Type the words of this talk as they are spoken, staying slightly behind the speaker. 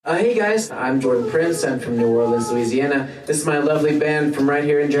Hey guys, I'm Jordan Prince. I'm from New Orleans, Louisiana. This is my lovely band from right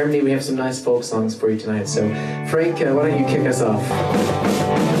here in Germany. We have some nice folk songs for you tonight. So, Frank, why don't you kick us off?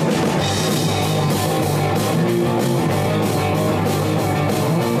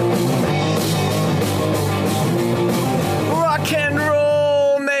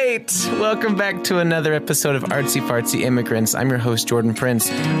 Welcome back to another episode of Artsy Fartsy Immigrants. I'm your host, Jordan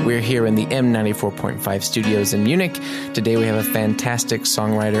Prince. We're here in the M94.5 studios in Munich. Today we have a fantastic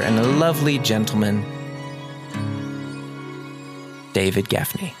songwriter and a lovely gentleman, David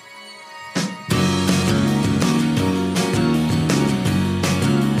Gaffney.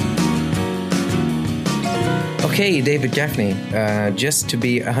 Okay, David Gaffney, just to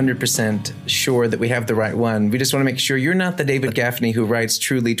be 100% sure that we have the right one, we just want to make sure you're not the David Gaffney who writes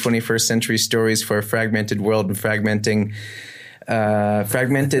truly 21st century stories for a fragmented world and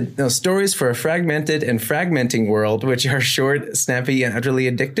stories for a fragmented and fragmenting world, which are short, snappy, and utterly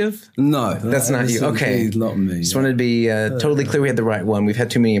addictive? No. That's not you. Okay. Not me. Just wanted to be totally clear we had the right one. We've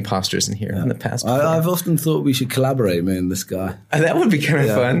had too many imposters in here in the past. I've often thought we should collaborate, me and this guy. That would be kind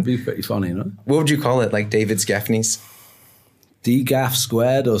of fun. It'd be pretty funny, you know? What would you call it? Like David's Gaffneys? D-Gaff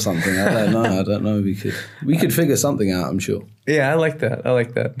squared or something. I don't know. We could figure something out, I'm sure. Yeah, I like that.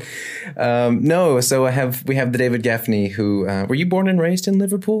 So we have the David Gaffney who, were you born and raised in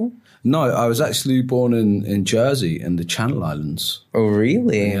Liverpool? No, I was actually born in Jersey in the Channel Islands. Oh,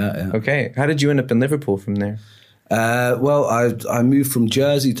 really? Yeah. Okay. How did you end up in Liverpool from there? Well, I moved from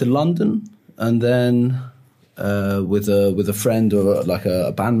Jersey to London, and then with a friend or like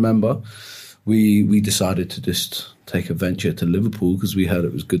a band member, we decided to just take a venture to Liverpool because we heard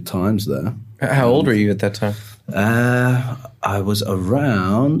it was good times there. How old were you at that time? I was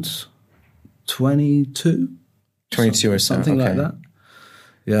around 22. 22 or something like that.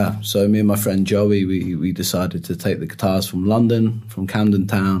 Yeah, so me and my friend Joey, we decided to take the guitars from London, from Camden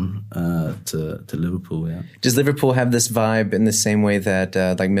Town to Liverpool, yeah. Does Liverpool have this vibe in the same way that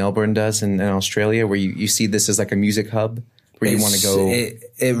like Melbourne does in Australia, where you see this as like a music hub? Where you want to go?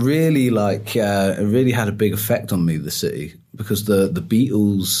 It really it really had a big effect on me, the city, because the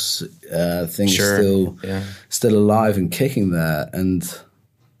Beatles thing is still alive and kicking there, and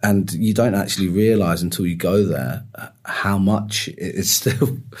you don't actually realize until you go there how much it's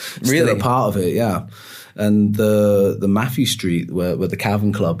still a part of it, yeah. And the Matthew Street where the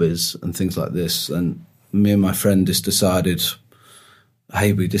Cavern Club is and things like this, and me and my friend just decided,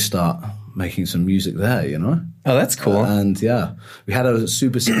 hey, we just start making some music there, you know? Oh, that's cool. And yeah, we had a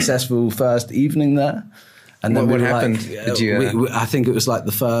super successful first evening there. And then what happened? I think it was like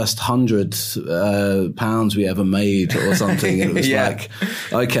the first £100 we ever made or something. And it was like,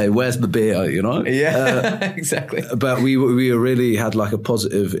 okay, where's the beer, you know? Yeah, exactly. But we really had like a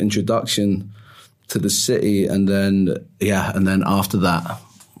positive introduction to the city. And then after that,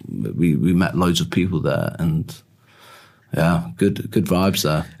 we met loads of people there, and yeah, good vibes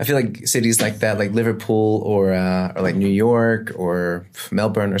there. I feel like cities like that, like Liverpool or like New York or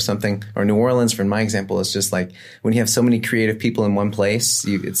Melbourne or something, or New Orleans, for my example, is just like when you have so many creative people in one place,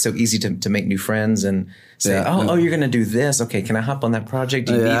 it's so easy to make new friends and say, you're going to do this. Okay, can I hop on that project?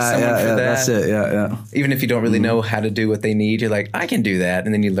 Do you need someone for that? That's it, yeah. Even if you don't really know how to do what they need, you're like, I can do that.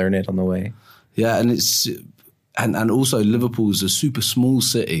 And then you learn it on the way. Yeah, and and also Liverpool's a super small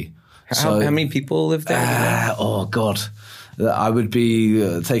city. How many people live there? Oh, God. I would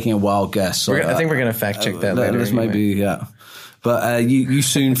be taking a wild guess. So, I think we're going to fact check that later. Anyway. Maybe, yeah. But you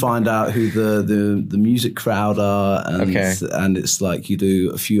soon find out who the music crowd are. And it's like you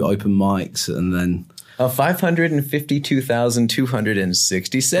do a few open mics and then...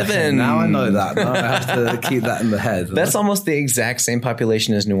 552,267. Now I know that. Now I have to keep that in the head. That's almost the exact same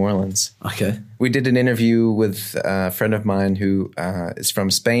population as New Orleans. Okay. We did an interview with a friend of mine who is from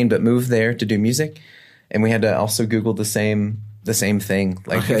Spain but moved there to do music, and we had to also Google the same thing,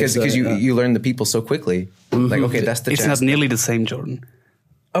 like because you learn the people so quickly. Mm-hmm. Like, okay, that's the. It's not nearly the same, Jordan.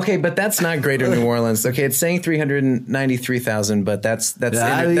 Okay, but that's not Greater New Orleans. Okay, it's saying 393,000, but that's like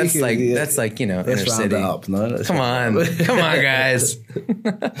inner city. Up, no? Come on, guys.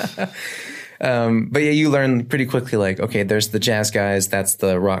 But yeah, you learn pretty quickly. Like, okay, there's the jazz guys, that's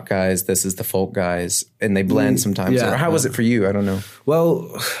the rock guys, this is the folk guys, and they blend sometimes. Yeah, or how was it for you? I don't know.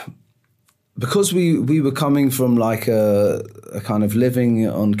 Well, because we were coming from like a kind of living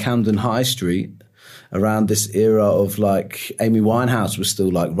on Camden High Street. Around this era of like Amy Winehouse was still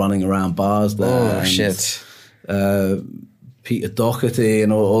like running around bars there. Oh, shit. Peter Doherty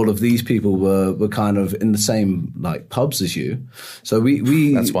and all of these people were kind of in the same like pubs as you. So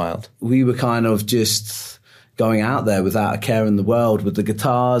we that's wild. We were kind of just going out there without a care in the world with the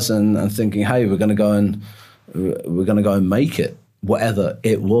guitars and thinking, hey, we're going to go and make it. whatever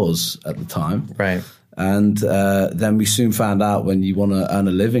it was at the time. Right. And then we soon found out when you want to earn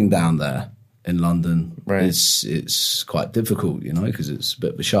a living down there in London, right, it's quite difficult, you know, because it's a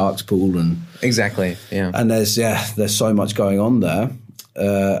bit of a shark's pool, and exactly, yeah. And there's so much going on there,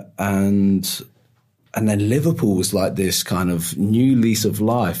 and then Liverpool was like this kind of new lease of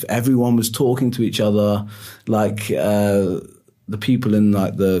life. Everyone was talking to each other, like the people in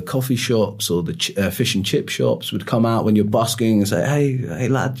like the coffee shops or the fish and chip shops would come out when you're busking and say, hey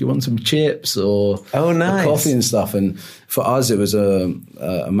lad, do you want some chips or nice, coffee and stuff? And for us, it was a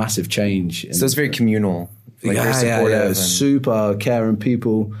massive change. So it's very communal. Like yeah. Super caring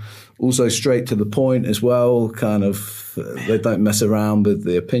people, also straight to the point as well. Kind of, they don't mess around with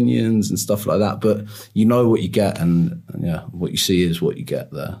the opinions and stuff like that. But you know what you get, and what you see is what you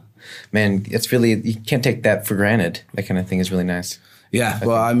get there. Man, it's really, you can't take that for granted. That kind of thing is really nice. Yeah,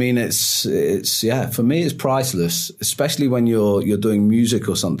 I mean, it's for me, it's priceless, especially when you're doing music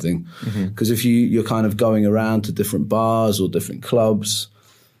or something. Because if you're kind of going around to different bars or different clubs,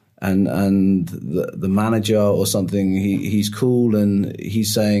 and the manager or something, he's cool and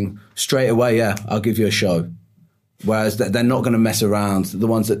he's saying straight away, yeah, I'll give you a show. Whereas they're not going to mess around. The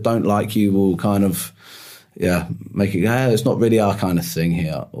ones that don't like you will kind of, make it, it's not really our kind of thing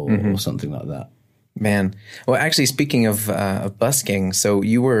here, or something like that. Man. Well, actually, speaking of busking, so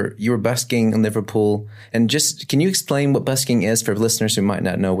you were busking in Liverpool, and just, can you explain what busking is for listeners who might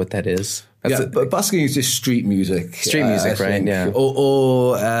not know what that is? But busking is just street music. Street music, right? Yeah.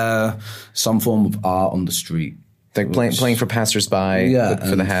 Or some form of art on the street. Like playing for passersby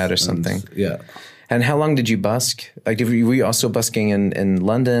for the hat or something. Yeah. And how long did you busk? Like, were you also busking in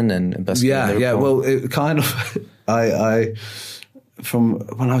London and busking in Liverpool? Yeah. Well, it kind of, I from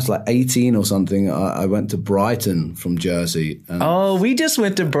when I was like 18 or something, I went to Brighton from Jersey. We just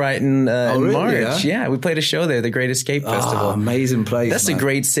went to Brighton in March. Yeah? We played a show there, the Great Escape Festival. Amazing place. That's a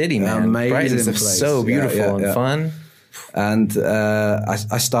great city, man. Amazing Brighton's place. So beautiful and fun. And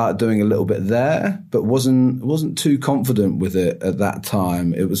I started doing a little bit there, but wasn't too confident with it at that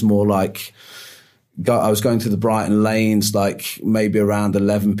time. It was more like, I was going to the Brighton lanes like maybe around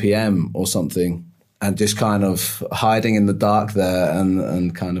 11 p.m. or something, and just kind of hiding in the dark there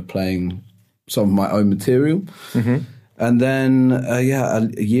and kind of playing some of my own material. Mm-hmm. And then, a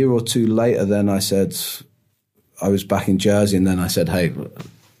year or two later, then I said, I was back in Jersey, and then I said, hey,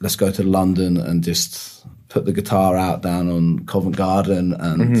 let's go to London and just put the guitar out down on Covent Garden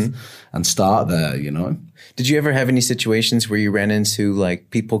and start there, you know. Did you ever have any situations where you ran into like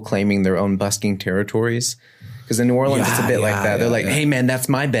people claiming their own busking territories? Because in New Orleans, it's a bit like that. They're like, hey, man, that's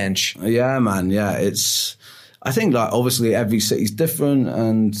my bench. Yeah, man. Yeah, I think like obviously every city's different,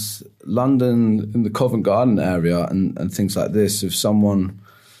 and London in the Covent Garden area and things like this, if someone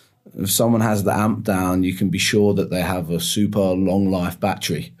has the amp down, you can be sure that they have a super long life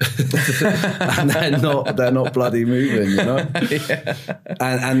battery, and they're not bloody moving, you know. Yeah.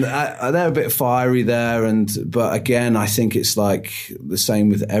 And they're a bit fiery there, but again, I think it's like the same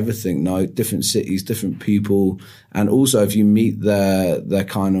with everything. No, different cities, different people, and also if you meet their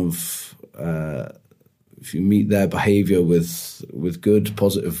kind of if you meet their behaviour with good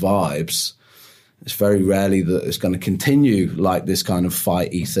positive vibes, it's very rarely that it's going to continue like this kind of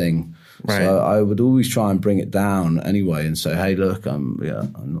fighty thing. Right. So I would always try and bring it down anyway and say, hey, look, I'm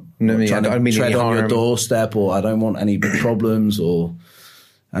not trying to tread on your doorstep, or I don't want any big problems,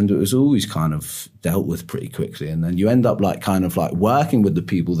 and it was always kind of dealt with pretty quickly. And then you end up like kind of like working with the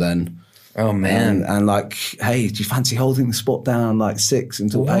people then. Oh, man. And like, hey, do you fancy holding the spot down like 6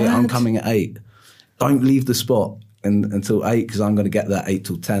 until 8? I'm coming at 8. Don't leave the spot until 8 because I'm going to get there 8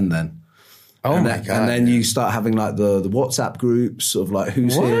 till 10 then. Oh, my God. And then you start having like the WhatsApp groups of like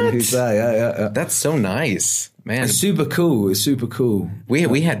who's here and who's there. Yeah. That's so nice, man. It's super cool.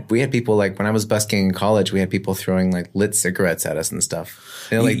 We had people like when I was busking in college, we had people throwing like lit cigarettes at us and stuff.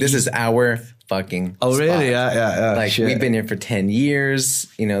 You know, like this is our fucking spot. Really? Yeah. Like we've been here for 10 years.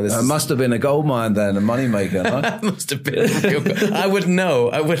 You know, this must have been a gold mine then, a moneymaker, huh? It must have been. I wouldn't know.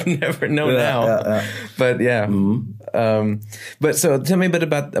 I would never know now. Yeah. But yeah. Mm-hmm. But so tell me a bit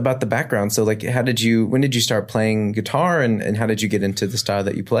about the background. So like, when did you start playing guitar, and how did you get into the style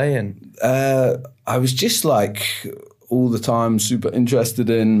that you play? And I was just like all the time super interested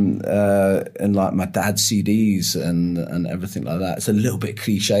in like my dad's CDs and everything like that. It's a little bit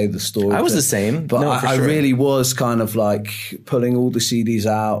cliche, the story. I was the same. But I really was kind of like pulling all the CDs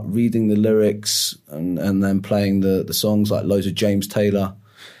out, reading the lyrics, and then playing the songs, like loads of James Taylor.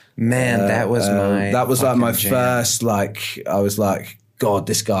 Man, that was like my jam. first, like, I was like, God,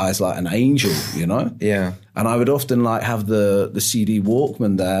 this guy's like an angel, you know? Yeah. And I would often like have the CD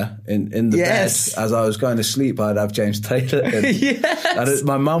Walkman there in the bed. As I was going to sleep, I'd have James Taylor in. And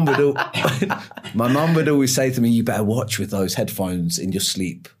my mum would always say to me, you better watch with those headphones in your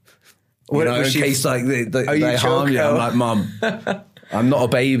sleep. You know, in case like they harm you. I'm like, Mum, I'm not a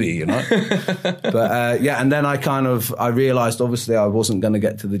baby, you know? But and then I realised obviously I wasn't going to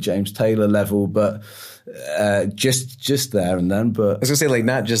get to the James Taylor level, but just there and then. But I was gonna say like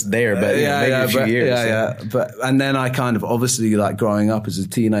not just there, but maybe a few years. But and then I kind of obviously like growing up as a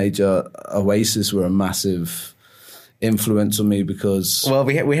teenager, Oasis were a massive influence on me because... Well,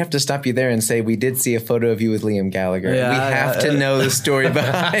 we have to stop you there and say we did see a photo of you with Liam Gallagher. We have to know the story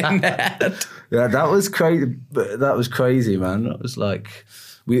behind that. Yeah, that was crazy. That was crazy, man. That was like...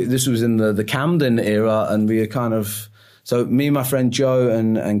 This was in the Camden era, and we were kind of... So me and my friend Joe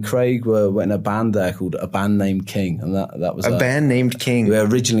and Craig were in a band there called A Band Named King, and that was a band named King. We were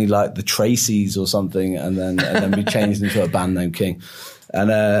originally like the Traceys or something, and then we changed into A Band Named King,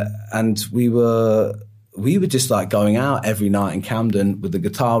 and we were just like going out every night in Camden with the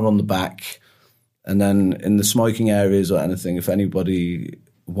guitar on the back, and then in the smoking areas or anything, if anybody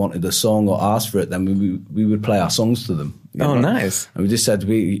wanted a song or asked for it, then we would play our songs to them. Oh, nice! And we just said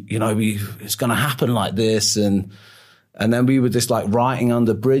it's going to happen like this, and then we were just like writing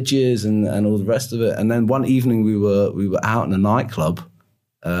under bridges and all the rest of it. And then one evening we were out in a nightclub,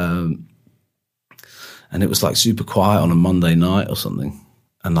 and it was like super quiet on a Monday night or something.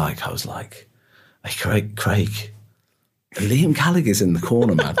 And like I was like, "Hey, Craig, Liam Gallagher's in the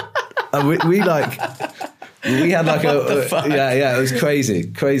corner, man." And we had like it was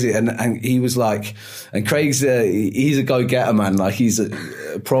crazy. And he was like, and Craig's he's a go-getter, man. Like he's a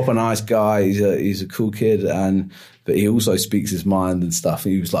proper nice guy. He's a cool kid, but he also speaks his mind and stuff.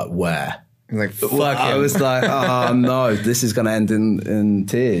 And he was like, where? Like, fuck I was like, oh no, this is going to end in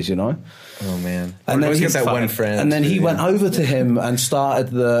tears, you know? Oh man. And then that one friend. And then he went over to him and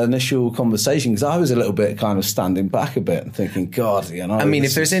started the initial conversation, because I was a little bit kind of standing back a bit and thinking, God, you know. I mean,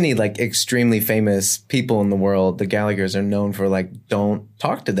 if there's any like extremely famous people in the world, the Gallaghers are known for like, don't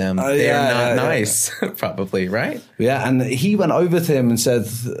talk to them. They are not nice, probably, right? Yeah, and he went over to him and said...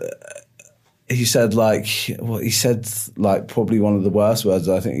 He said probably one of the worst words,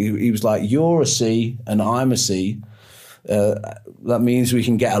 I think. He was like, you're a C and I'm a C. That means we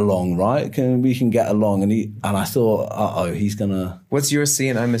can get along, right? We can get along. And I thought, he's gonna... What's your C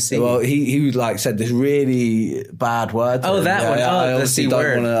and I'm a C? Well, he like said this really bad word. Oh, that one. I the C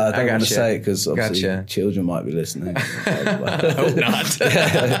word. I don't want to say it because obviously children might be listening. I hope not.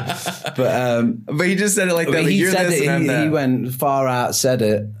 But he just said it like that. Like, he said it. He went far out, said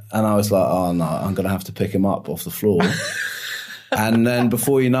it, and I was like, oh no, I'm gonna have to pick him up off the floor. And then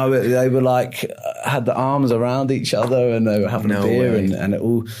before you know it, they were like had the arms around each other and they were having a beer and it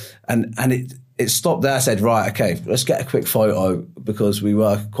all and it stopped there. I said, right, okay, let's get a quick photo, because we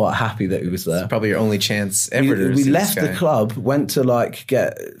were quite happy that he was there. It's probably your only chance ever to we left the club, went to like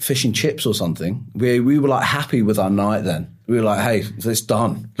get fish and chips or something. We were like happy with our night then. We were like, hey, it's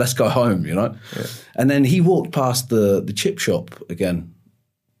done. Let's go home, you know? Yeah. And then he walked past the chip shop again.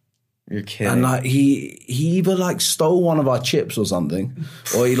 You're kidding. And like he either like stole one of our chips or something,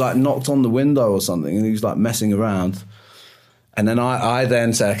 or he like knocked on the window or something, and he was like messing around. And then I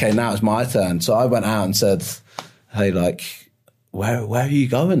then said, okay, now it's my turn. So I went out and said, hey, like, where are you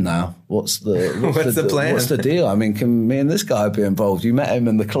going now? What's the plan? What's the deal? I mean, can me and this guy be involved? You met him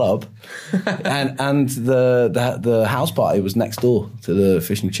in the club, and the house party was next door to the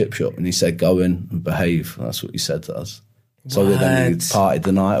fish and chip shop. And he said, go in and behave. That's what he said to us. So then we partied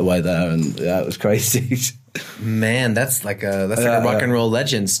the night away there, and it was crazy. Man, that's like a rock and roll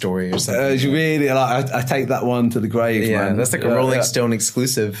legend story or something. Really, like, I take that one to the grave. Yeah, man. That's like a Rolling Stone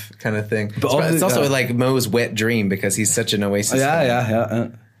exclusive kind of thing. But it's also like Mo's wet dream, because he's such an Oasis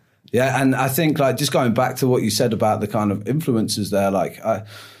fan. Yeah. And I think like just going back to what you said about the kind of influences there, like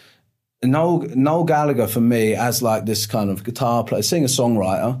Noel Gallagher for me as like this kind of guitar player,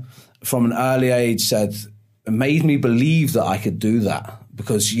 singer-songwriter from an early age made me believe that I could do that,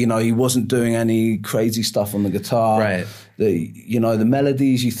 because, you know, he wasn't doing any crazy stuff on the guitar. Right. The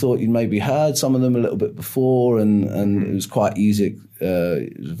melodies, you thought you'd maybe heard some of them a little bit before, and it was quite easy.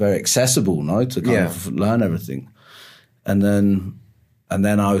 It was very accessible, to kind of learn everything. And then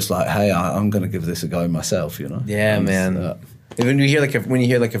I was like, hey, I'm going to give this a go myself, you know? Yeah, man. When you hear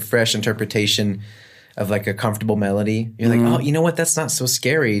like a fresh interpretation of like a comfortable melody, you're like, oh, you know what? That's not so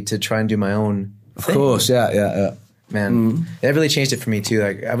scary to try and do my own thing. Of course, yeah. Man, that really changed it for me too.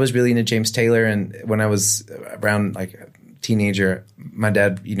 Like I was really into James Taylor, and when I was around like teenager, my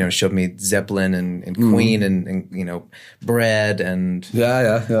dad, showed me Zeppelin and Queen and Bread and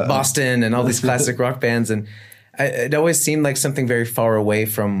Boston and all these classic rock bands. And it always seemed like something very far away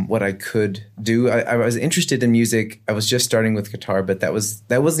from what I could do. I was interested in music. I was just starting with guitar, but that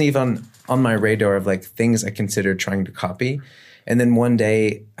wasn't even on my radar of like things I considered trying to copy. And then one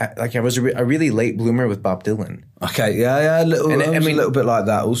day, I was a really late bloomer with Bob Dylan. Okay, yeah, a little bit like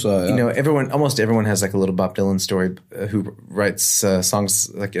that also. Yeah. Almost everyone has like a little Bob Dylan story who writes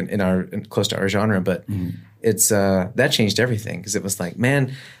songs like in close to our genre, but it's that changed everything because it was like,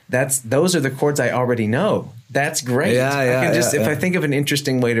 man, those are the chords I already know. That's great. If I think of an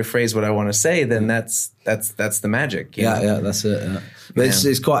interesting way to phrase what I want to say, then that's the magic. Yeah, that's it. Yeah. But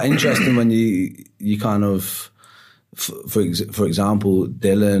it's quite interesting when you kind of. For example,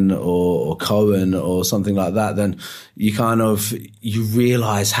 Dylan or Cohen or something like that, then you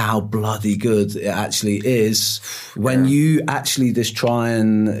realize how bloody good it actually is when you actually just try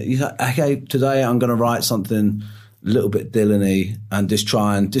and okay, today I'm going to write something a little bit Dylan-y and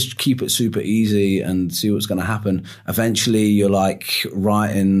just keep it super easy and see what's going to happen. Eventually you're like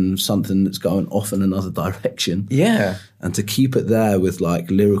writing something that's going off in another direction. Yeah. And to keep it there with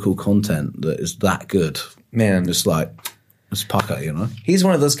like lyrical content that is that good. Man, it's pucker, He's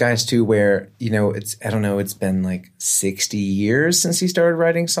one of those guys too where, it's been like 60 years since he started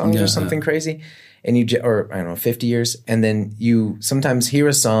writing songs or something crazy. And 50 years. And then you sometimes hear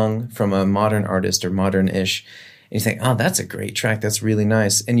a song from a modern artist or modern-ish, and you think, oh, that's a great track. That's really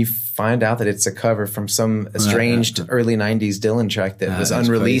nice. And you find out that it's a cover from some estranged early 90s Dylan track that was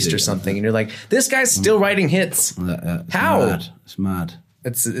unreleased crazy, or something. And you're like, this guy's still writing hits. How? It's mad.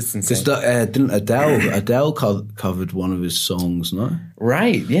 It's insane. Didn't Adele covered one of his songs, no?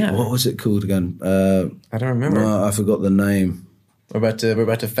 Right, yeah. What was it called again? I don't remember. I forgot the name. We're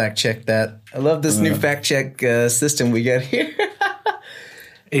about to fact check that. I love this new fact check system we got here.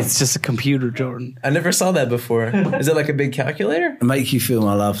 It's just a computer, Jordan. I never saw that before. Is it like a big calculator? Make You Feel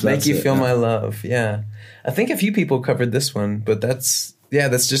My Love. Make You Feel My Love, yeah. I think a few people covered this one, but that's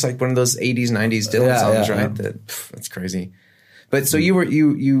just like one of those 80s, 90s Dylan songs, right? That's crazy. But so you were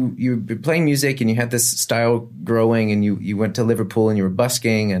playing music and you had this style growing and you went to Liverpool and you were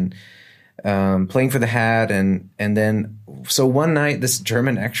busking and playing for the Hat and then so one night this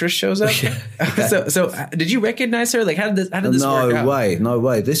German actress shows up. So did you recognize her? Like how did this work out? No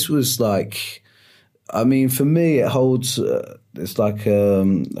way. This was like, I mean, for me it holds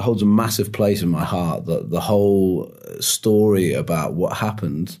holds a massive place in my heart. The whole story about what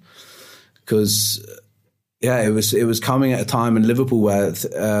happened because. Yeah, it was coming at a time in Liverpool where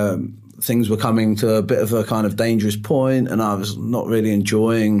things were coming to a bit of a kind of dangerous point, and I was not really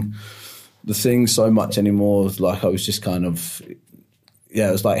enjoying the thing so much anymore. It was like I was just kind of,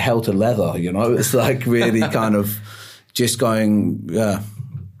 it was like hell to leather, It's like really kind of just going,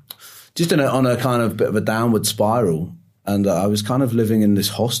 just on a kind of bit of a downward spiral. And I was kind of living in this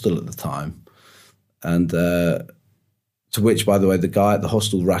hostel at the time, and. To which, by the way, the guy at the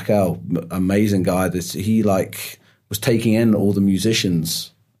hostel, Raquel, amazing guy, he like was taking in all the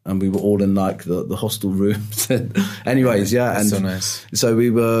musicians and we were all in like the hostel rooms. Anyways, yeah. That's and so nice.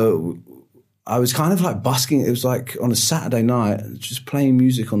 So I was kind of like busking. It was like on a Saturday night, just playing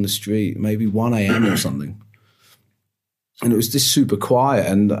music on the street, maybe 1 a.m. or something. And it was just super quiet.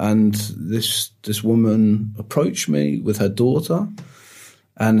 And this woman approached me with her daughter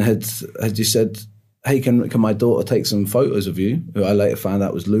and had just said, hey, can my daughter take some photos of you? Who I later found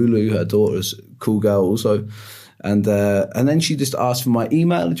out was Lulu. Her daughter's a cool girl also. And then she just asked for my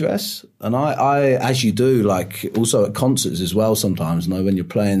email address. And I, as you do, like also at concerts as well sometimes, when you're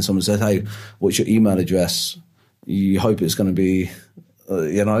playing, someone says, hey, what's your email address? You hope it's going to be,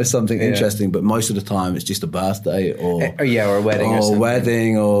 something interesting. But most of the time it's just a birthday or a wedding or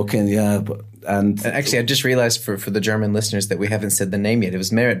something. And actually, I just realized for the German listeners that we haven't said the name yet. It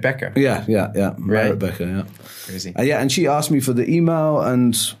was Merit Becker. Yeah. Right? Merit Becker, yeah. Crazy. And she asked me for the email,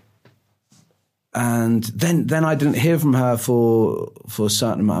 and then I didn't hear from her for a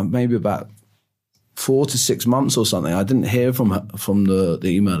certain amount, maybe about 4 to 6 months or something. I didn't hear from her, from the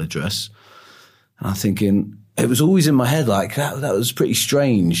email address. And I'm thinking, it was always in my head, like, that was pretty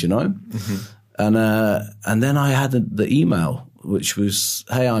strange, Mm-hmm. And then I had the email, which was,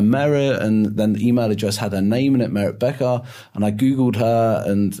 hey, I'm Merit, and then the email address had her name in it, Merit Becker, and I Googled her,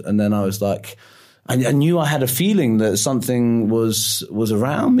 and then I was like, I knew I had a feeling that something was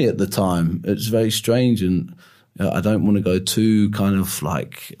around me at the time. It's very strange, and I don't want to go too kind of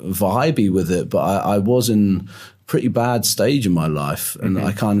like vibey with it, but I was in a pretty bad stage in my life, and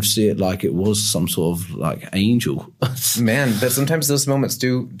I kind of see it like it was some sort of like angel. Man, but sometimes those moments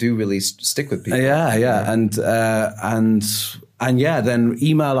do really stick with people. Yeah. And yeah, then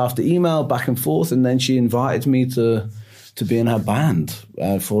email after email, back and forth, and then she invited me to be in her band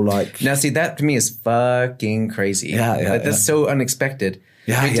for like. Now, see, that to me is fucking crazy. Yeah. That's so unexpected.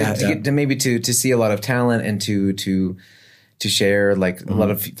 To see a lot of talent and to share like a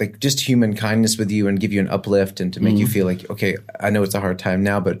lot of like just human kindness with you and give you an uplift and to make you feel like, okay, I know it's a hard time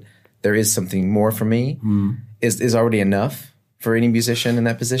now, but there is something more for me is already enough for any musician in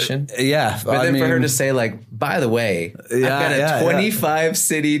that position. But then for her to say like, by the way, I've got a 25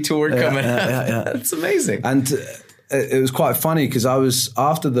 city tour coming up. That's amazing. And it was quite funny because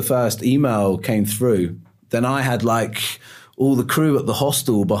after the first email came through, then I had like all the crew at the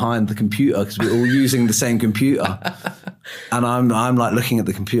hostel behind the computer because we were all using the same computer. And I'm like looking at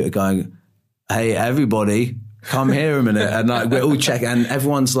the computer going, hey, everybody, come here a minute. And like we're all checking, and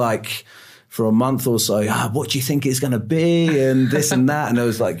everyone's like, for a month or so, what do you think it's going to be? And this and that. And there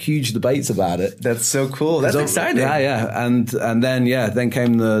was like huge debates about it. That's so cool. That's exciting. Yeah. And then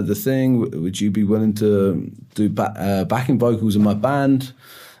came the thing, would you be willing to do backing vocals in my band?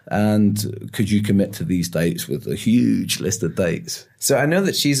 And could you commit to these dates with a huge list of dates? So I know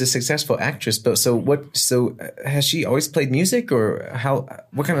that she's a successful actress, but so has she always played music, or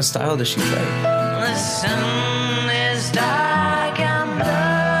what kind of style does she play? The sun is dark and blue.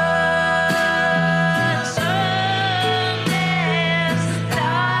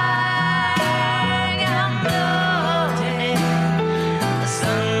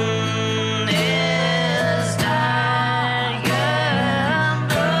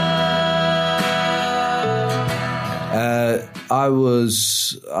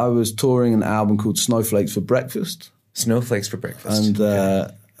 I was touring an album called Snowflakes for Breakfast. Snowflakes for Breakfast.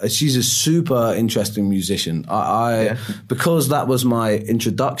 And she's a super interesting musician. Because that was my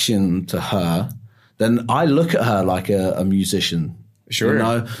introduction to her, then I look at her like a musician. Sure. You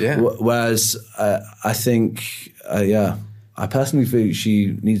know? Yeah. Whereas I think, I personally feel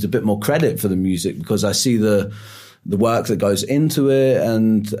she needs a bit more credit for the music because I see the work that goes into it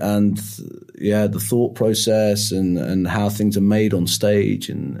and the thought process and how things are made on stage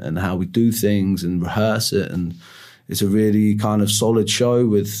and how we do things and rehearse it. And it's a really kind of solid show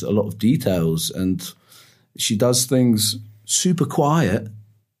with a lot of details. And she does things super quiet,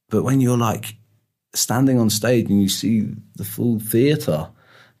 but when you're like standing on stage and you see the full theater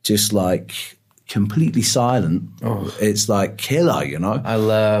just like completely silent, it's like killer, you know. I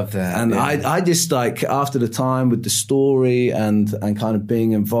love that. And I just like after the time with the story and kind of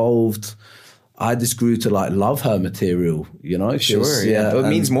being involved, I just grew to like love her material, you know. Sure, yeah. It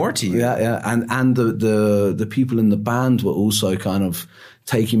means more to you. Yeah. And the people in the band were also kind of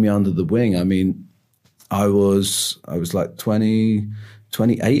taking me under the wing. I mean, I was like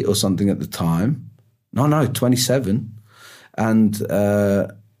 28 or something at the time. No, 27. And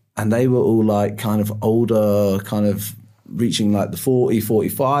they were all like kind of older, kind of reaching like the 40,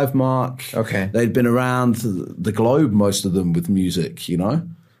 45 mark. Okay. They'd been around the globe, most of them, with music, you know?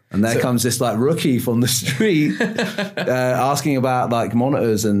 And there comes this like rookie from the street asking about like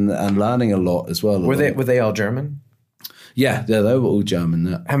monitors and learning a lot as well. Were they all German? Yeah, they were all German.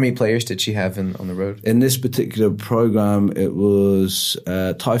 Yeah. How many players did she have on the road? In this particular program, it was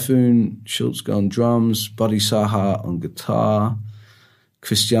Typhoon Schultzke on drums, Buddy Saha on guitar,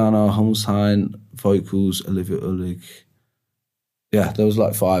 Christiana Holmstein vocals, Olivia Ullig. Yeah, there was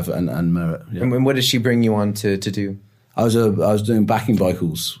like 5 and Merit. Yeah. And what did she bring you on to do? I was doing backing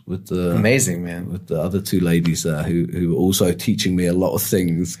vocals with the amazing man with the other 2 ladies there who were also teaching me a lot of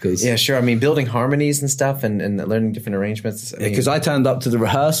things. Yeah, sure. I mean, building harmonies and stuff and learning different arrangements. Because I turned up to the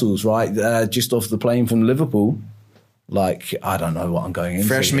rehearsals just off the plane from Liverpool. Like, I don't know what I'm going into.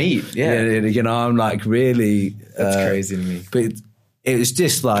 Fresh meat. Yeah. You know, I'm like really. That's crazy to me. But it was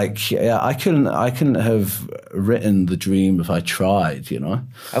just like, I couldn't have written the dream if I tried, you know.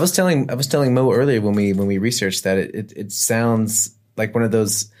 I was telling Mo earlier when we researched that it sounds like one of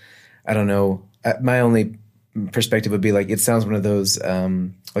those, I don't know. My only perspective would be like it sounds one of those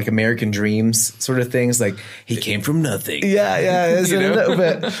like American Dreams sort of things. Like he came from nothing. Yeah, it's a little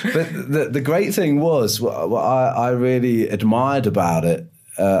bit. But the great thing was what I really admired about it,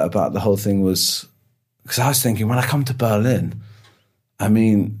 about the whole thing was because I was thinking when I come to Berlin. I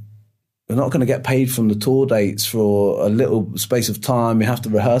mean, we're not going to get paid from the tour dates for a little space of time. We have to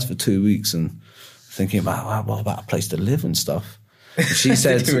rehearse for 2 weeks and thinking about, what about a place to live and stuff. And she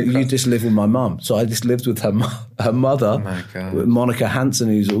said, you just live with my mum. So I just lived with her mother, oh my God. Monica Hansen,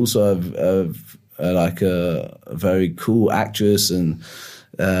 who's also like a very cool actress, and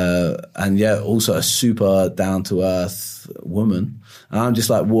also a super down to earth woman. And I'm just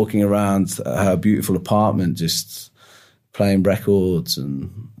like walking around her beautiful apartment, just playing records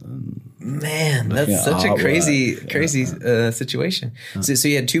and man, that's such a crazy situation. So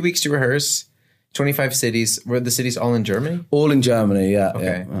you had 2 weeks to rehearse, 25 cities. Were the cities all in Germany? All in Germany, yeah.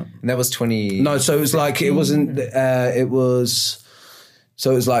 Okay. Yeah. And that was 20... No, so it was like, it wasn't, it was...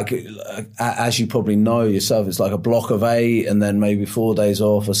 So it's like, as you probably know yourself, it's like a block of 8 and then maybe 4 days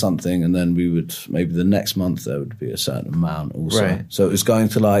off or something. And then we would, maybe the next month there would be a certain amount also. Right. So it was going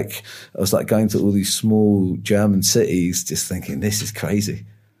to like, I was like going to all these small German cities just thinking, this is crazy.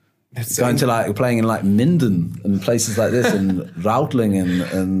 Going to like playing in like Minden and places like this and Rautlingen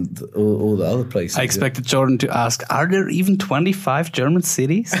and all the other places. I expected Jordan to ask, are there even 25 German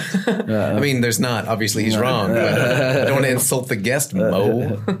cities? I mean, there's not. Obviously, he's wrong. But I don't want to insult the guest,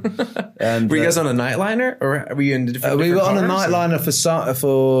 Mo. And, were you guys on a nightliner or were you in different we were on a cars, nightliner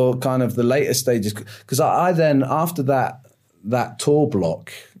for kind of the later stages. Because I then, after that tour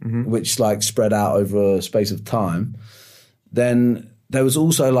block, which like spread out over a space of time, then... There was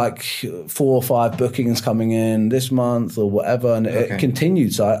also like 4 or 5 bookings coming in this month or whatever, and it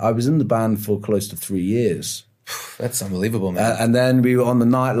continued. So I was in the band for close to 3 years. That's unbelievable, man. And then we were on the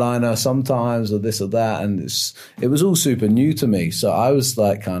nightliner sometimes or this or that, and it was all super new to me. So I was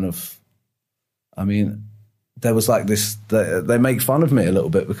like kind of, I mean, there was like this, they make fun of me a little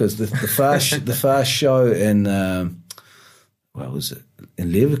bit because the first show in, where was it?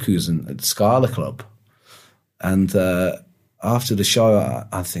 In Leverkusen at the Scala Club. And, after the show,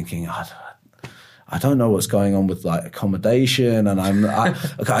 I'm thinking, I don't know what's going on with like accommodation, and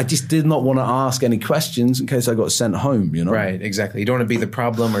I just did not want to ask any questions in case I got sent home, you know? Right, exactly. You don't want to be the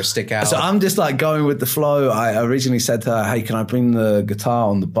problem or stick out. So I'm just like going with the flow. I originally said to her, "Hey, can I bring the guitar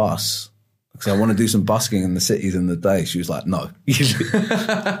on the bus? Because I want to do some busking in the cities in the day." She was like, "No, leave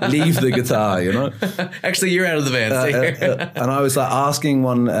the guitar, you know." Actually, you're out of the band. And I was like asking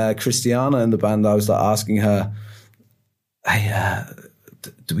Christiana in the band. I was like asking her, "Hey,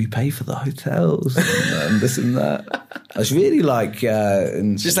 do we pay for the hotels and this and that?" I was really like,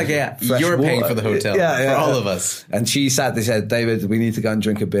 just like, you're paying for the hotel for all of us. And she sat there, said, "David, we need to go and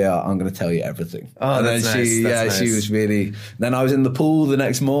drink a beer. I'm going to tell you everything." Oh, and that's then nice. She was really. Then I was in the pool the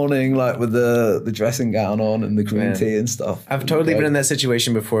next morning, like with the dressing gown on and the green tea and stuff. I've totally been in that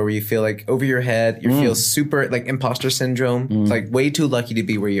situation before, where you feel like over your head, you feel super like imposter syndrome, like way too lucky to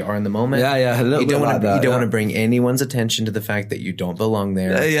be where you are in the moment. Yeah, a little bit like that. You don't want to bring anyone's attention to the fact that you don't belong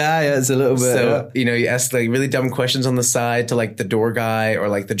there. Yeah, it's a little bit. So you ask like really dumb questions on the side to like the door guy or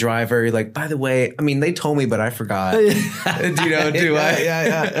like the driver. You're like, by the way, I mean, they told me, but I forgot.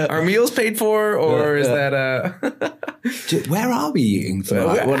 Are meals paid for, or is that where are we eating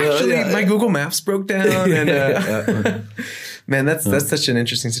tonight? Actually, my Google Maps broke down, and man, that's such an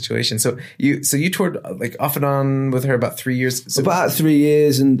interesting situation. So you toured like off and on with her about 3 years. So about 3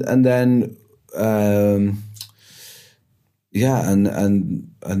 years, and then.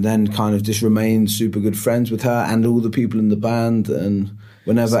 And then kind of just remained super good friends with her and all the people in the band. And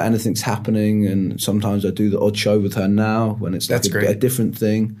whenever anything's happening, and sometimes I do the odd show with her now when it's like a different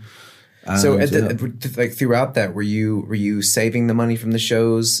thing. So like throughout that, were you saving the money from the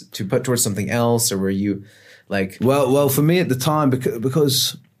shows to put towards something else, or were you like? Well, for me at the time,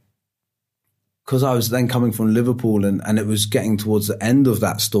 because I was then coming from Liverpool and it was getting towards the end of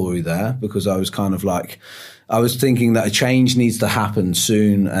that story there, because I was kind of like, I was thinking that a change needs to happen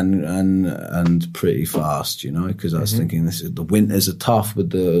soon and pretty fast, because I was thinking the winters are tough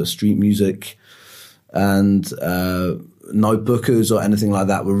with the street music, and no bookers or anything like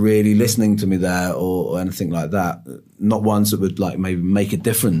that were really listening to me there or anything like that. Not ones that would like maybe make a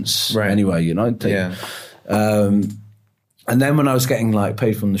difference anyway, And then when I was getting like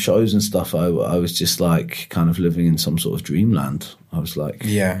paid from the shows and stuff, I was just like kind of living in some sort of dreamland. I was like,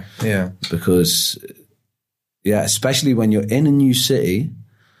 yeah, because especially when you're in a new city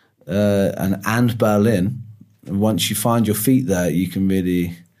and Berlin, once you find your feet there, you can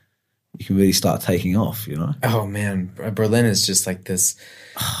really start taking off, Oh man, Berlin is just like this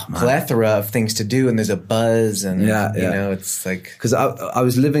plethora of things to do, and there's a buzz, and it's like, because I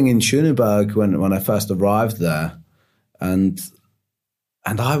was living in Schöneberg when I first arrived there. And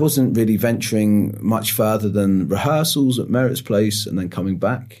I wasn't really venturing much further than rehearsals at Merit's Place and then coming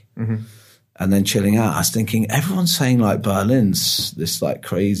back and then chilling out. I was thinking, everyone's saying like Berlin's this like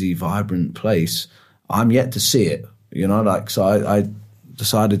crazy, vibrant place. I'm yet to see it, so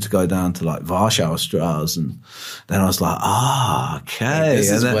decided to go down to like Warschau Straße, and then I was like, okay,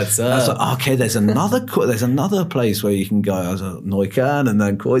 this is what's up. I was like, okay, there's another place where you can go. I was at Neukölln and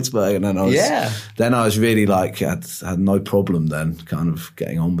then Kreuzberg, and then I was really like had no problem then kind of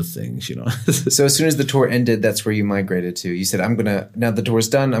getting on with things, you know. So as soon as the tour ended, that's where you migrated to. You said, now the tour's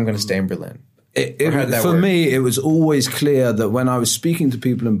done, I'm gonna stay in Berlin. For me, it was always clear that when I was speaking to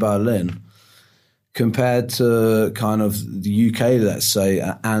people in Berlin, compared to kind of the UK, let's say,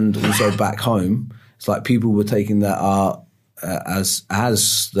 and also back home, it's like people were taking their art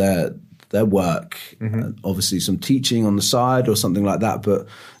as their work. Obviously some teaching on the side or something like that, but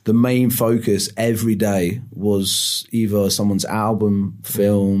the main focus every day was either someone's album,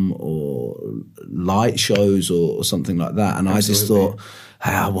 film, or light shows or something like that. And I just thought,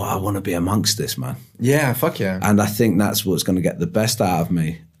 hey, I want to be amongst this, man. Yeah, fuck yeah. And I think that's what's going to get the best out of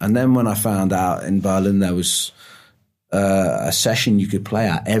me. And then when I found out in Berlin there was a session you could play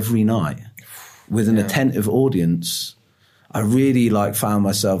at every night with an attentive audience, I really like found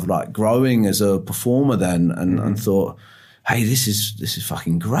myself like growing as a performer then, and thought, hey, this is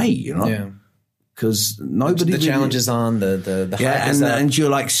fucking great, you know? Yeah. Because nobody the challenge is on, the hype is up. And you're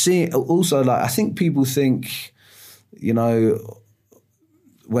like seeing also, like, I think people think, you know,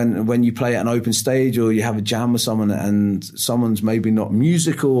 when you play at an open stage or you have a jam with someone and someone's maybe not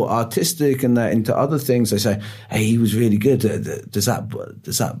musical or artistic and they're into other things, they say, hey, he was really good. Does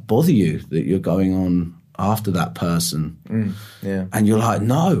that bother you that you're going on after that person? Yeah. And you're like,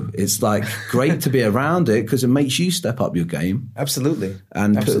 no, it's like great to be around it because it makes you step up your game. Absolutely.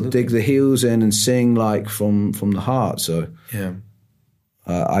 And dig the heels in and sing like from the heart. So yeah.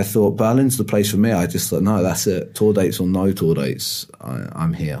 I thought Berlin's the place for me. I just thought, no, that's it. Tour dates or no tour dates,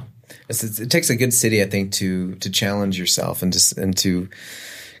 I'm here. It takes a good city, I think, to challenge yourself and to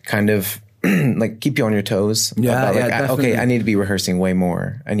kind of like keep you on your toes. Definitely. I need to be rehearsing way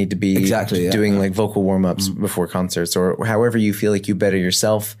more. I need to be doing like vocal warm-ups before concerts, or however you feel like you better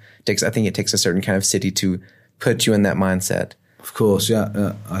yourself. I think it takes a certain kind of city to put you in that mindset. Of course,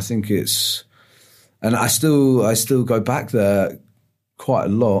 yeah. I think it's, and I still go back there quite a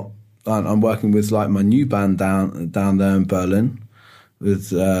lot. I'm working with like my new band down there in Berlin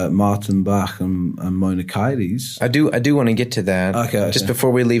with Martin Bach and Mona Kairis. I do want to get to that. Okay. Just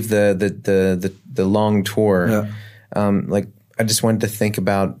before we leave the long tour, like I just wanted to think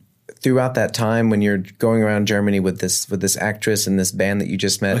about throughout that time when you're going around Germany with this actress and this band that you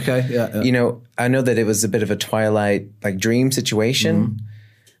just met. Okay, yeah. You know, I know that it was a bit of a Twilight like dream situation.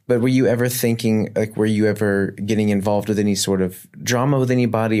 But were you ever getting involved with any sort of drama with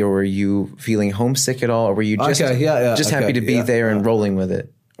anybody, or were you feeling homesick at all, or were you just happy to be there and rolling with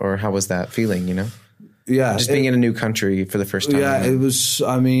it? Or how was that feeling, you know? Yeah. Just being in a new country for the first time. Yeah, it was,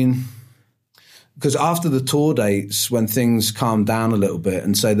 I mean, because after the tour dates, when things calmed down a little bit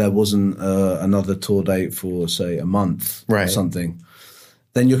and say there wasn't another tour date for, say, a month or something,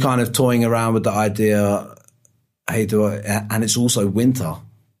 then you're kind of toying around with the idea, hey, and it's also winter.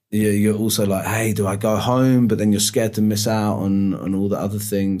 You're also like, hey, do I go home? But then you're scared to miss out on all the other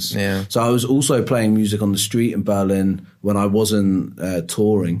things. Yeah. So I was also playing music on the street in Berlin when I wasn't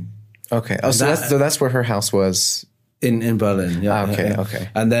touring. Okay. Oh, so that's where her house was in Berlin. Yeah. Okay.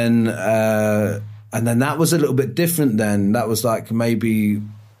 And then that was a little bit different. Then that was like maybe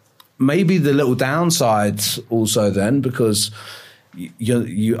the little downside also then, because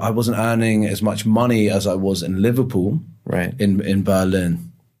I wasn't earning as much money as I was in Liverpool. Right. In Berlin.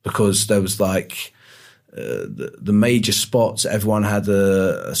 Because there was like the major spots, everyone had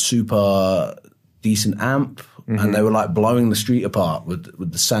a super decent amp, and they were like blowing the street apart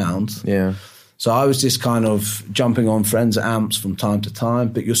with the sound. Yeah. So I was just kind of jumping on friends' amps from time to time,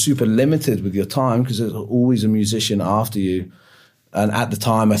 but you're super limited with your time because there's always a musician after you. And at the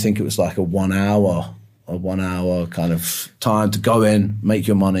time, I think it was like a 1 hour kind of time to go in, make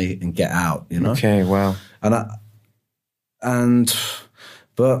your money, and get out. You know? Okay. Wow.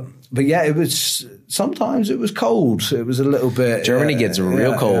 But yeah, it was, sometimes it was cold. It was a little bit. Germany gets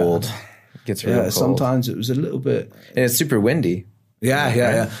real cold. It gets real cold. Sometimes it was a little bit. And it's super windy.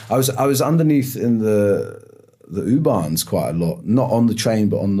 Yeah. I was underneath in the U-Bahns quite a lot. Not on the train,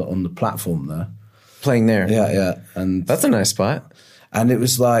 but on the platform there. Playing there. Yeah. And that's a nice spot. And it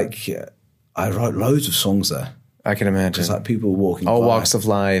was like, I wrote loads of songs there. I can imagine. Because like people were walking all by. walks of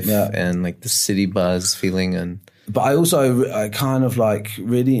life and like the city buzz feeling and. But I kind of like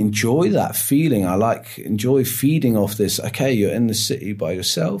really enjoy that feeling. I enjoy feeding off this. Okay, you're in the city by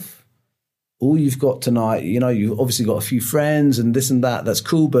yourself. All you've got tonight, you know, you've obviously got a few friends and this and that. That's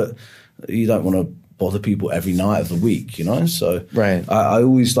cool, but you don't want to bother people every night of the week, you know? So right. I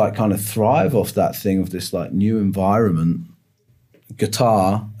always like kind of thrive off that thing of this like new environment,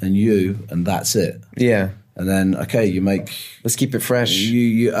 guitar and you, and that's it. Yeah. And then, okay, you make... Let's keep it fresh.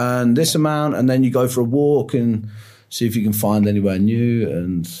 You earn this amount, and then you go for a walk and see if you can find anywhere new.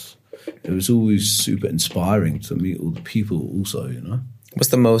 And it was always super inspiring to meet all the people also, you know. What's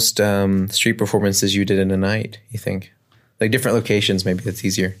the most street performances you did in a night, you think? Like different locations, maybe that's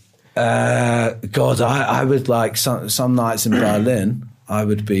easier. God, I would like some nights in Berlin, I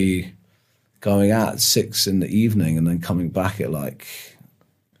would be going out at 6 in the evening and then coming back at like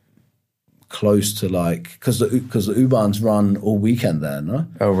close to like, because the U-Bahns run all weekend there, no?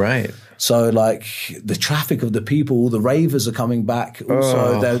 Oh, right. So like the traffic of the people, the ravers are coming back.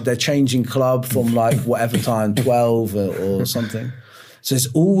 Also, they're changing club from like whatever time, 12 or something. So it's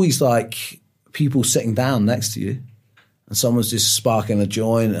always like people sitting down next to you. And someone's just sparking a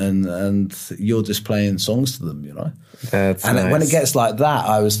joint and you're just playing songs to them, you know? That's and nice. when it gets like that,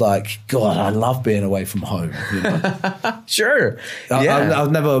 I was like, God, I love being away from home. You know? Sure. Yeah.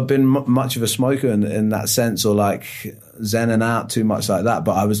 I've never been much of a smoker in that sense, or like zenning out too much like that.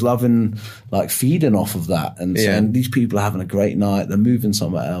 But I was loving like feeding off of that and saying, these people are having a great night. They're moving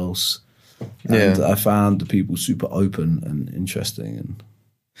somewhere else. And I found the people super open and interesting. And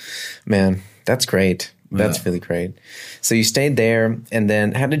man, that's great. That's really great. So you stayed there, and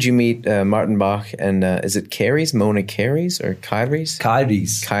then how did you meet Martin Bach and is it Caries, Mona Caries or Kyries?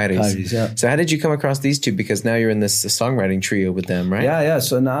 Kyries, yeah. So how did you come across these two? Because now you're in this songwriting trio with them, right? Yeah.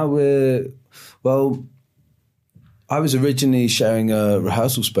 So now I was originally sharing a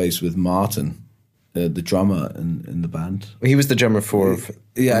rehearsal space with Martin, the drummer in the band. He was the drummer for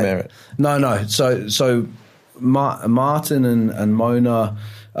Merit. No. So Martin and Mona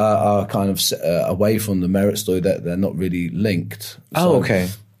are kind of away from the Merit story. They're not really linked. Oh, okay.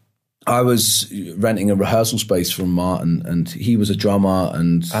 I was renting a rehearsal space from Martin, and he was a drummer,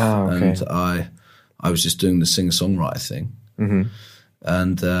 and I was just doing the singer-songwriter thing. Mm-hmm.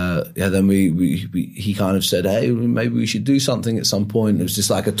 And then he kind of said, hey, maybe we should do something at some point. It was just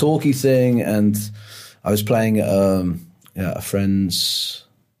like a talky thing, and I was playing at a friend's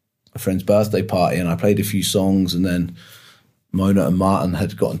birthday party, and I played a few songs, and then Mona and Martin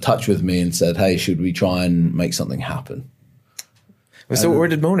had got in touch with me and said, hey, should we try and make something happen? So where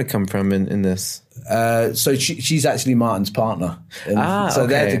did Mona come from in this? So she's actually Martin's partner. So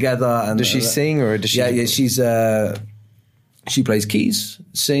they're together. And does she sing or does she? Yeah, she plays keys,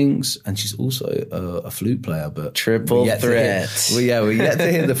 sings, and she's also a flute player. But triple threat. We're yet to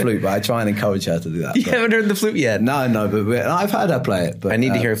hear the flute, but I try and encourage her to do that. You haven't heard the flute yet? No, but I've heard her play it. But I need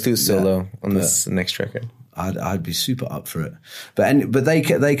to hear a flute solo on this next record. I'd be super up for it. But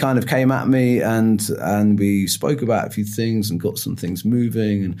they kind of came at me and we spoke about a few things and got some things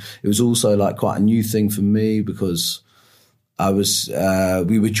moving. And it was also like quite a new thing for me because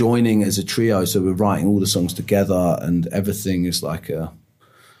we were joining as a trio. So we're writing all the songs together and everything is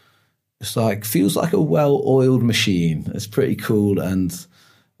feels like a well-oiled machine. It's pretty cool. And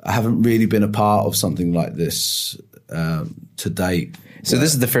I haven't really been a part of something like this to date. So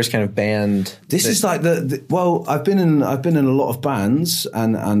this is the first kind of band. This is like I've been in a lot of bands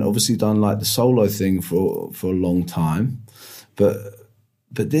and obviously done like the solo thing for a long time, but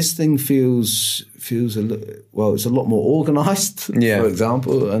this thing feels it's a lot more organized. For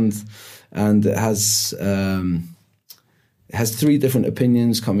example, and it has 3 different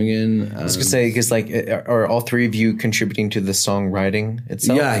opinions coming in. I was gonna say because like are all 3 of you contributing to the songwriting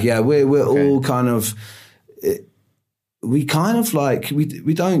itself? Yeah, we're all kind of. We kind of like,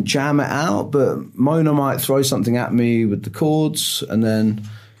 we don't jam it out, but Mona might throw something at me with the chords and then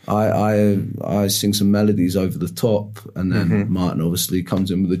I sing some melodies over the top and then Martin obviously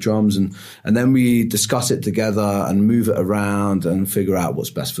comes in with the drums and then we discuss it together and move it around and figure out what's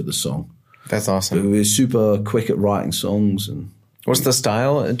best for the song. That's awesome. But we're super quick at writing songs. And what's the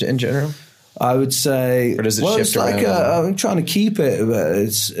style in general? I would say, or does it shift around? I'm trying to keep it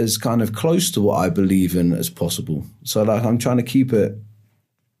as kind of close to what I believe in as possible. So like I'm trying to keep it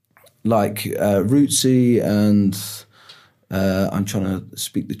like rootsy and I'm trying to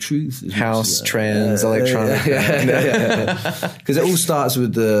speak the truth. House, trends, electronic. Because it all starts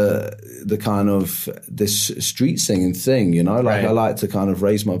with the kind of this street singing thing, you know? Like I like to kind of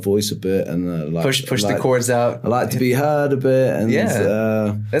raise my voice a bit and push the chords out. I like to be heard a bit. And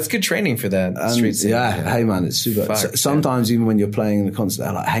that's good training for that, street singing. Yeah, hey man, it's super. Sometimes even when you're playing the concert,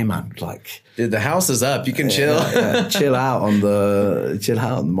 they're like, hey man, like... the house is up, you can chill. Chill out on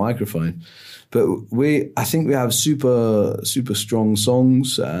the microphone. But I think we have super, super strong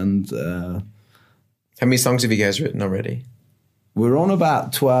songs. And how many songs have you guys written already? We're on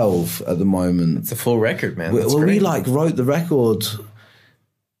about 12 at the moment. It's a full record, man. We wrote the record.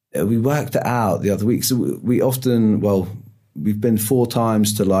 We worked it out the other week. So we often, we've been 4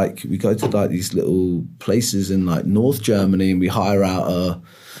 times to like, we go to like these little places in like North Germany, and we hire out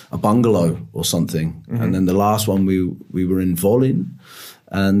a bungalow or something. And then the last one we were in Wollin,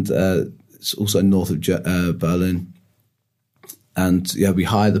 and it's also north of Berlin. And yeah, we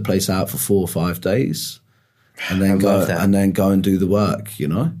hire the place out for 4 or 5 days, and then go and do the work, you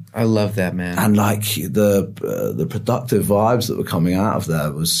know? I love that, man. And like the productive vibes that were coming out of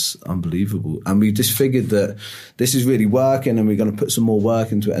there was unbelievable. And we just figured that this is really working, and we're going to put some more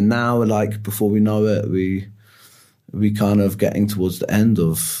work into it. And now, like, before we know it, we kind of getting towards the end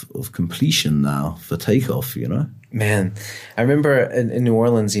of completion now for Takeoff, you know? Man, I remember in New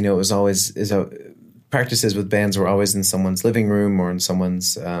Orleans, you know, it was always practices with bands were always in someone's living room or in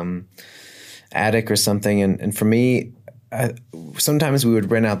someone's attic or something. And for me, sometimes we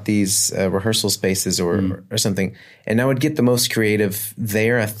would rent out these rehearsal spaces or something, and I would get the most creative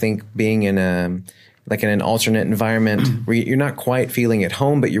there. I think being in an alternate environment where you're not quite feeling at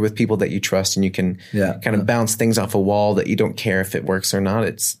home, but you're with people that you trust, and you can kind of bounce things off a wall that you don't care if it works or not.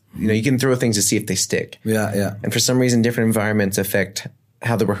 It's, you know, you can throw things to see if they stick. Yeah, yeah. And for some reason, different environments affect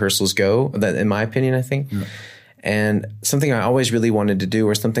how the rehearsals go. That, in my opinion, I think. Yeah. And something I always really wanted to do,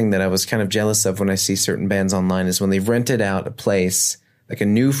 or something that I was kind of jealous of when I see certain bands online, is when they've rented out a place, like a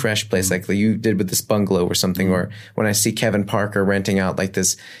new, fresh place, like you did with this bungalow or something, or when I see Kevin Parker renting out like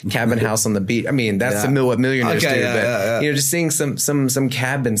this cabin house on the beach. I mean, that's what millionaires do. But you know, just seeing some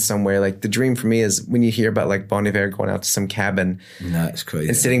cabin somewhere, like the dream for me is when you hear about like Bon Iver going out to some cabin, it's crazy,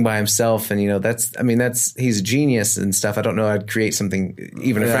 and sitting by himself, and you know, he's a genius and stuff. I don't know, I'd create something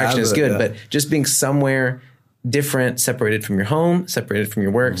even a fraction as good, but just being somewhere different, separated from your home, separated from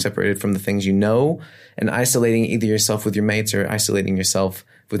your work, separated from the things you know, and isolating either yourself with your mates or isolating yourself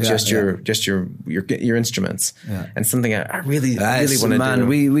with just your instruments. Yeah. And something I really want to do. Man,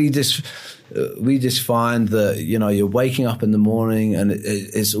 we just find that, you know, you're waking up in the morning, and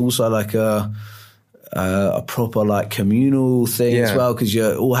it's also like a proper like communal thing as well, because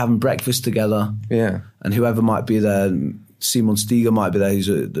you're all having breakfast together. Yeah, and whoever might be there. Simon Stieger might be there,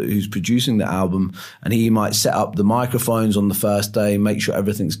 who's producing the album, and he might set up the microphones on the first day, make sure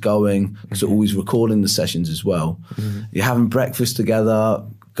everything's going, because they're always recording the sessions as well. You're having breakfast together,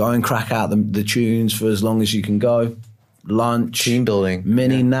 go and crack out the tunes for as long as you can go, lunch, team building,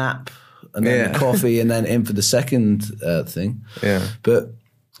 mini nap, and then the coffee, and then in for the second thing. Yeah. But,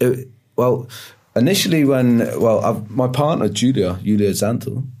 initially my partner, Julia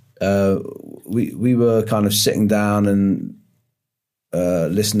Zantel, we were kind of sitting down and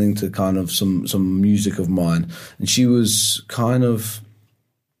listening to kind of some music of mine, and she was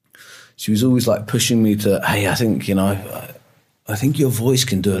always like pushing me to, hey, I think, you know, I think your voice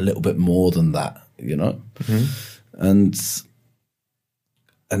can do a little bit more than that, you know? And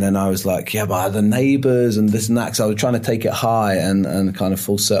then I was like, yeah, but the neighbors and this and that, because I was trying to take it high and kind of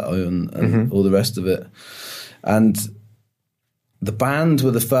falsetto and all the rest of it. And the band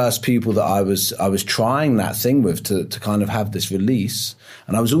were the first people that I was trying that thing with to kind of have this release,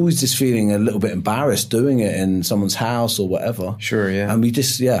 and I was always just feeling a little bit embarrassed doing it in someone's house or whatever. Sure, yeah. And we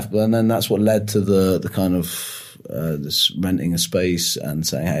just and then that's what led to the kind of this renting a space and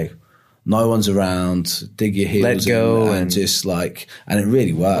saying, hey, no one's around, dig your heels, let go, and just like, and it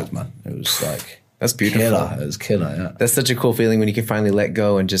really worked, man. It was like that's beautiful. Killer. It was killer. Yeah, that's such a cool feeling when you can finally let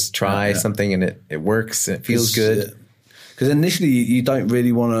go and just try something and it works and it feels good. Because initially you don't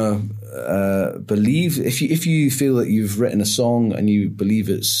really want to believe, if you feel that you've written a song and you believe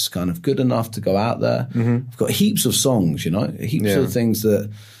it's kind of good enough to go out there. I've got heaps of songs, you know, heaps of things that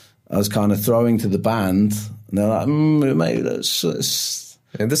I was kind of throwing to the band, and they're like, maybe let's try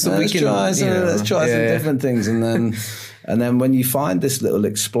some different things, and then when you find this little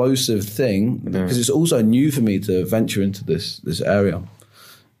explosive thing, because it's also new for me to venture into this area.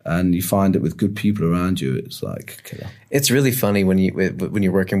 And you find it with good people around you, it's like killer. It's really funny when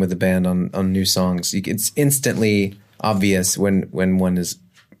you're working with a band on new songs. It's instantly obvious when one is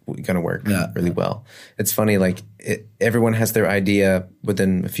going to work really well. It's funny, like everyone has their idea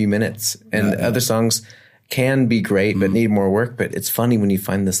within a few minutes, and other songs can be great but need more work. But it's funny when you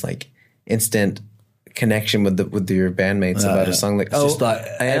find this like instant connection with your bandmates about a song, like just like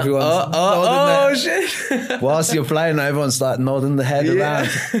everyone's shit. Whilst you're playing, everyone's like nodding the head around.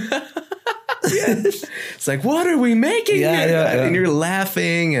 It's like, what are we making? And you're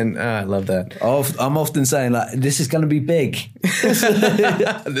laughing, and I love that. I'm often saying like, this is going to be big. This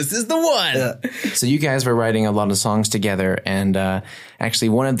is the one. So you guys were writing a lot of songs together, and actually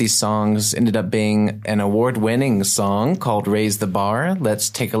one of these songs ended up being an award-winning song called Raise the Bar. Let's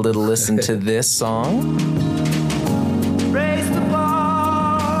take a little listen to this song. Raise the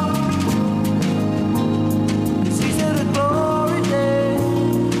bar. It's easy to go.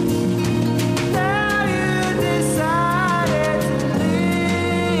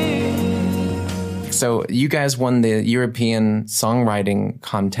 So you guys won the European Songwriting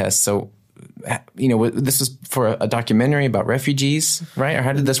Contest. So, this was for a documentary about refugees, right? Or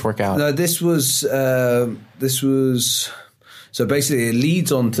how did this work out? No, this was so basically it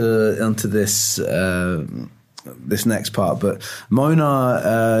leads onto this this next part. But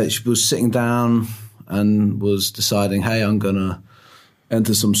Mona, she was sitting down and was deciding, hey, I'm gonna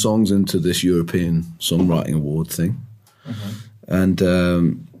enter some songs into this European Songwriting Award thing, and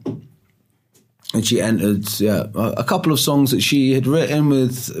she entered a couple of songs that she had written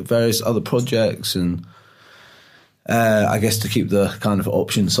with various other projects, and I guess to keep the kind of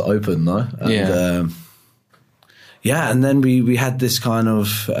options open, no? And, and then we had this kind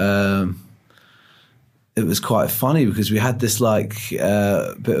of it was quite funny because we had this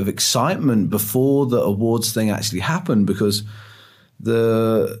bit of excitement before the awards thing actually happened, because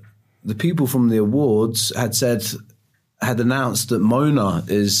the people from the awards had announced that Mona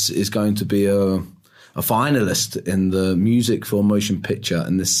is going to be a finalist in the music for motion picture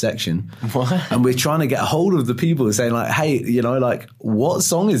in this section. What? And we're trying to get a hold of the people saying like, hey, what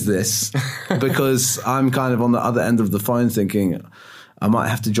song is this? Because I'm kind of on the other end of the phone thinking I might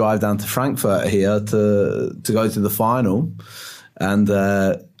have to drive down to Frankfurt here to go to the final. And,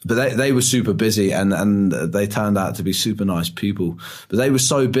 but they were super busy, and they turned out to be super nice people. But they were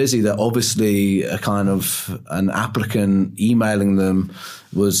so busy that obviously an applicant emailing them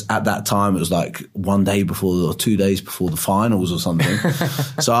was, at that time, it was like 1 day before or 2 days before the finals or something.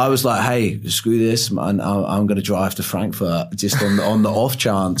 So I was like, hey, screw this, man. I'm going to drive to Frankfurt just on the off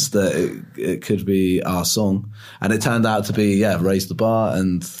chance that it could be our song. And it turned out to be, Raise the Bar.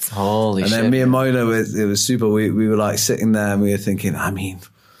 And holy shit. And then me and Mona, it was super. We were like sitting there and we were thinking,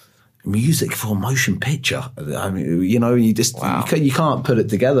 music for motion picture. You just you can't put it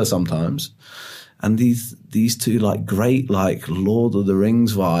together sometimes. And these two great Lord of the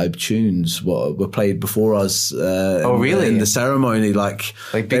Rings vibe tunes were played before us. Really? In the ceremony,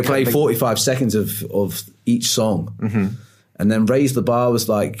 they played 45 seconds of each song, and then Raise the Bar was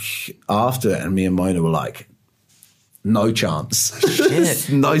after it, and me and Mona were like, no chance. Shit.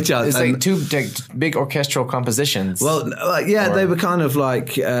 No chance. It's two big orchestral compositions. Well, they were kind of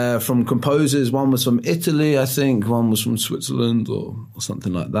from composers. One was from Italy, I think. One was from Switzerland or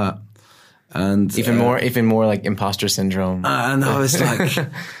something like that. And even more like imposter syndrome. And I was like,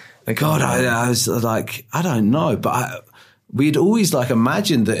 God, I was like, I don't know. But we'd always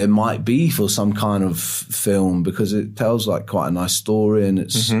imagined that it might be for some kind of film, because it tells quite a nice story, and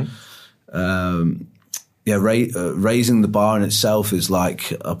it's, raising the bar in itself is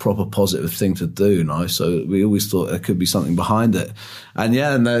a proper positive thing to do, no? So we always thought there could be something behind it. And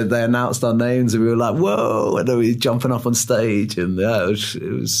and they announced our names, and we were like, whoa, and then we were jumping up on stage, and it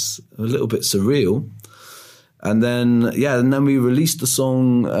was a little bit surreal. And then we released the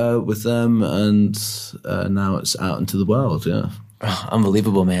song with them, and now it's out into the world, Oh,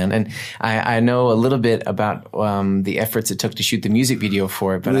 unbelievable, man. And I know a little bit about the efforts it took to shoot the music video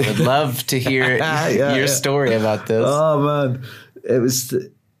for it, but I would love to hear your story about this. Oh, man. It was,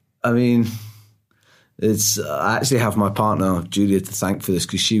 I actually have my partner, Julia, to thank for this,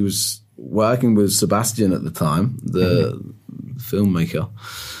 because she was working with Sebastian at the time, the filmmaker.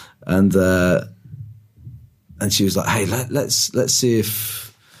 And she was like, hey, let's see if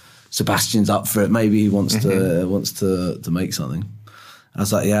Sebastian's up for it. Maybe he wants to make something. I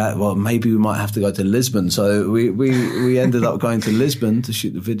was like, well, maybe we might have to go to Lisbon. So we ended up going to Lisbon to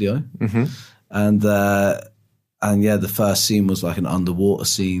shoot the video. And the first scene was an underwater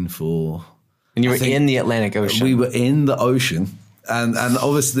scene for. And you were in the Atlantic Ocean. We were in the ocean, and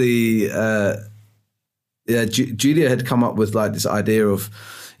obviously, Julia had come up with this idea of.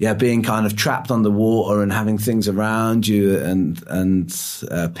 Being kind of trapped underwater and having things around you and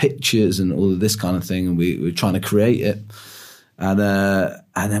pictures and all of this kind of thing. And we were trying to create it. And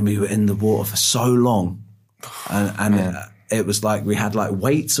then we were in the water for so long. And it was we had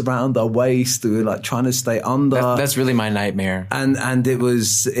weights around our waist. We were trying to stay under. That's really my nightmare. And it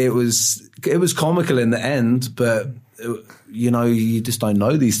was comical in the end, but you just don't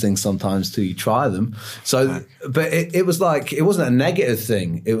know these things sometimes till you try them. So, but it was it wasn't a negative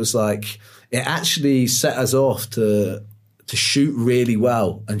thing. It was it actually set us off to shoot really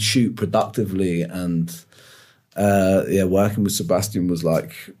well and shoot productively. And, working with Sebastian was a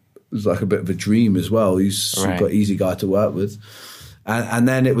bit of a dream as well. He's a super easy guy to work with. And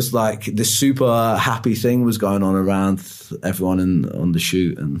then it was this super happy thing was going on around everyone on the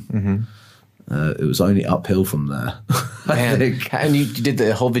shoot. And, it was only uphill from there. I think. And you did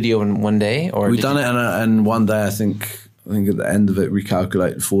the whole video in 1 day, or we done it in 1 day. I think at the end of it, we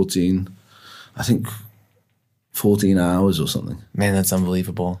calculated 14 hours or something. Man, that's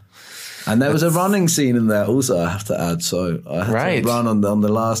unbelievable. And there was a running scene in there also, I have to add. So I had to run on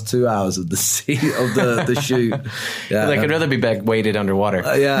the last 2 hours of the the shoot. Yeah, like I'd rather be back weighted underwater.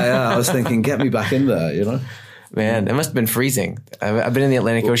 Yeah. I was thinking, get me back in there, you know? Man, it must have been freezing. I've been in the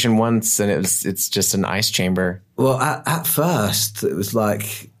Atlantic Ocean once, and it's just an ice chamber. Well, at first, it was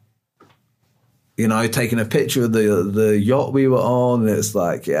like, you know, taking a picture of the yacht we were on. And it's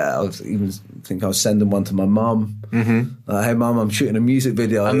like, I was sending one to my mum. Mm-hmm. Hey, Mum, I'm shooting a music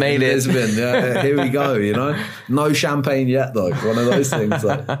video. I made it. Lisbon. Yeah, here we go. You know, no champagne yet though. One of those things.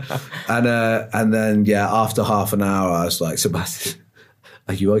 Like, and then after half an hour, I was like, Sebastian,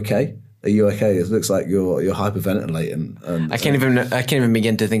 are you okay? Are you okay? It looks like you're hyperventilating. And, I can't even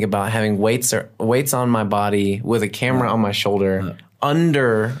begin to think about having weights on my body with a camera on my shoulder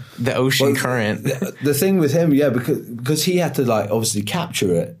under the ocean current. The thing with him, because he had to like obviously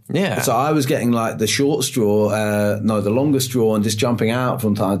capture it. Yeah. So I was getting like the short straw, the longer straw, and just jumping out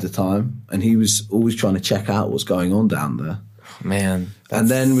from time to time. And he was always trying to check out what's going on down there. Man. And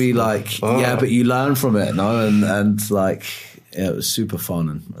then we but you learn from it, no? And like. Yeah, it was super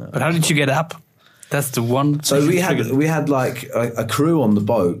fun. But how did you get up? That's the one. So we had like a crew on the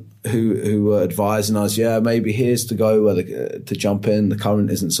boat who were advising us. Yeah, maybe here's to go to jump in. The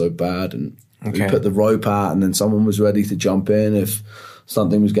current isn't so bad, and we put the rope out, and then someone was ready to jump in if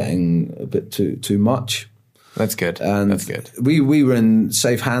something was getting a bit too much. That's good. And that's good. We were in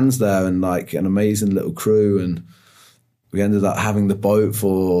safe hands there, and like an amazing little crew, and we ended up having the boat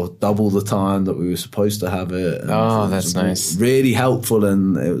for double the time that we were supposed to have it. And that's nice. Really helpful,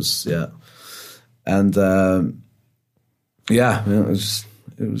 and it was and it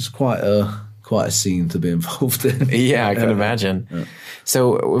was quite a scene to be involved in. Yeah, I can imagine. Yeah.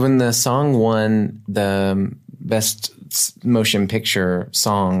 So when the song won the best motion picture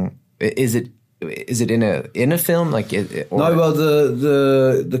song, is it in a film like it? Or? No, well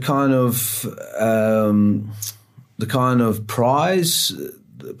the kind of. The kind of prize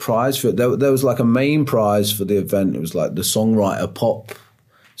for it, there was like a main prize for the event. It was like the songwriter pop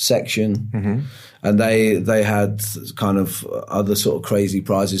section, and they had kind of other sort of crazy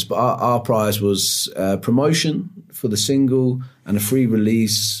prizes. But our prize was promotion for the single and a free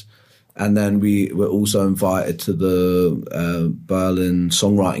release, and then we were also invited to the Berlin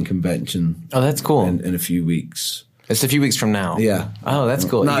Songwriting Convention. Oh, that's cool! In a few weeks. It's a few weeks from now. Yeah. Oh, that's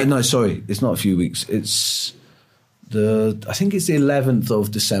cool. No, sorry, it's not a few weeks. It's I think it's the 11th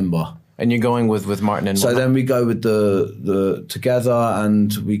of December. And you're going with Martin and so then we go with the together,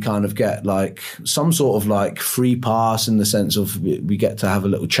 and we kind of get like some sort of like free pass in the sense of we get to have a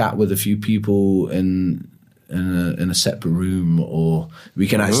little chat with a few people in a separate room, or we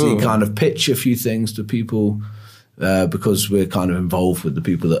can actually kind of pitch a few things to people because we're kind of involved with the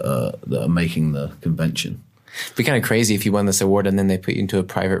people that are making the convention. It'd be kind of crazy if you won this award and then they put you into a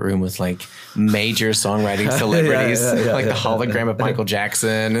private room with like major songwriting celebrities, like the hologram of Michael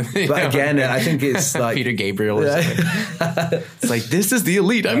Jackson. But again, I think it's like Peter Gabriel. It's like, this is the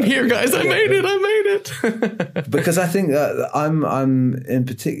elite. I'm here, guys. I made it. Because I think that I'm in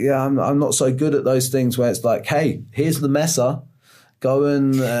particular, I'm not so good at those things where it's like, hey, here's the messer. Go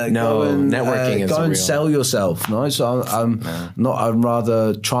and networking go and sell yourself. No, so I'm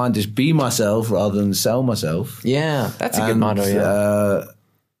rather try and just be myself rather than sell myself. Yeah, that's a good motto. Yeah,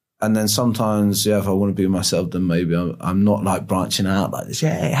 and then sometimes, if I want to be myself, then maybe I'm not like branching out like this.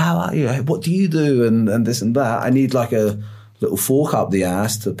 Yeah, hey, how are you? Hey, what do you do? And this and that. I need like a little fork up the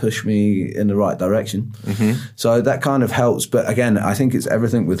ass to push me in the right direction. Mm-hmm. So that kind of helps. But again, I think it's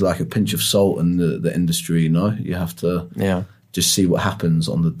everything with like a pinch of salt in the industry. You know, you have to just see what happens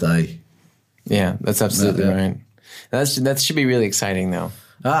on the day. Yeah, that's absolutely right. That should be really exciting, though.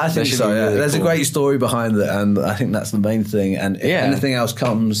 I think so. Really There's cool. a great story behind it, and I think that's the main thing. And if anything else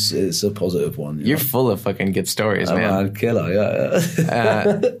comes, it's a positive one. You're full of fucking good stories, man. Killer, yeah.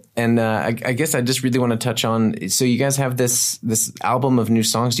 And I guess I just really want to touch on. So you guys have this album of new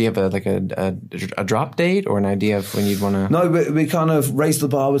songs. Do you have a drop date or an idea of when you'd want to? No, we kind of Raise the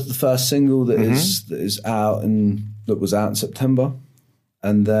Bar was the first single that is out and that was out in September,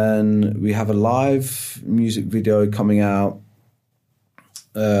 and then we have a live music video coming out.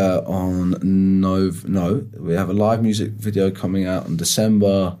 We have a live music video coming out on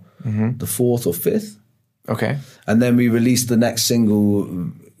December the 4th or 5th. Okay. And then we released the next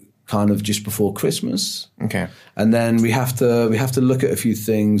single kind of just before Christmas. Okay. And then we have to look at a few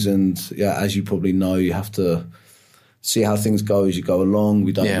things, and as you probably know, you have to see how things go as you go along.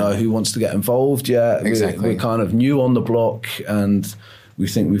 We don't know who wants to get involved yet. Exactly. We're kind of new on the block, and we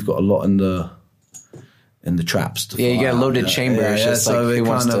think we've got a lot in the traps. You got a loaded chamber. It's just so like, who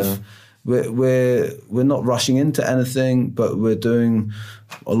wants to... we're not rushing into anything, but we're doing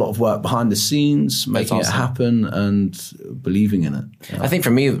a lot of work behind the scenes, making it happen and believing in it. I think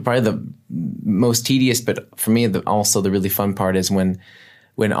for me, probably the most tedious, but for me, also the really fun part is when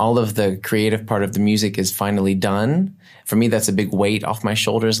all of the creative part of the music is finally done. For me, that's a big weight off my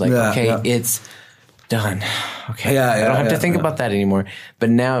shoulders. Like, it's done. Okay, I don't have to think about that anymore. But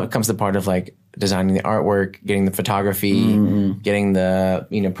now it comes the part of like designing the artwork, getting the photography, getting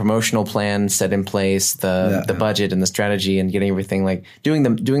the promotional plan set in place, the budget and the strategy, and getting everything like doing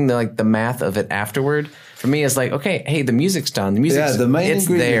the like the math of it afterward. For me, it's like, okay, hey, the music's done. The music's it's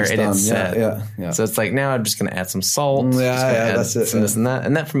there and it's set. Yeah. So it's like now I'm just going to add some salt. That's it. Some this and that.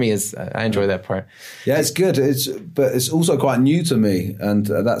 And that for me is I enjoy that part. Yeah, it's good. But it's also quite new to me, and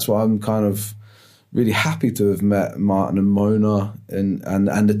that's why I'm kind of really happy to have met Martin and Mona and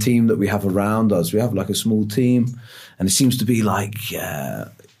the team that we have around us. We have like a small team, and it seems to be like,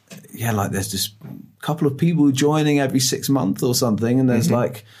 like there's this couple of people joining every 6 months or something, and there's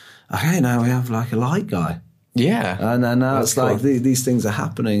like, okay, now we have like a light guy. Yeah. And now it's cool. Like these things are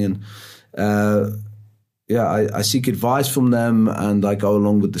happening, and I seek advice from them, and I go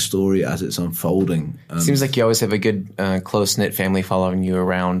along with the story as it's unfolding. Seems like you always have a good, close-knit family following you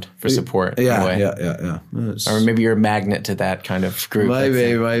around for support. Yeah. Or maybe you're a magnet to that kind of group.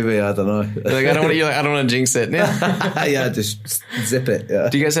 Maybe, I don't know. Like, I don't want to jinx it. Yeah, just zip it. Yeah.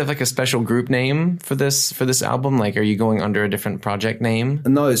 Do you guys have like a special group name for this album? Like, are you going under a different project name?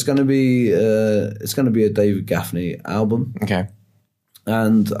 No, it's going to be a David Gaffney album. Okay.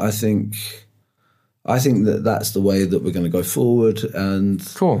 And I think that's the way that we're going to go forward. And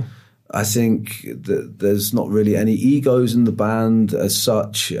cool. I think that there's not really any egos in the band as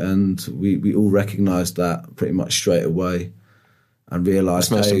such, and we all recognise that pretty much straight away and realise,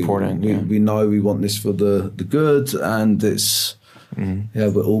 that's most important. We know we want this for the good, and it's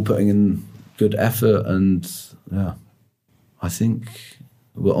we're all putting in good effort, and I think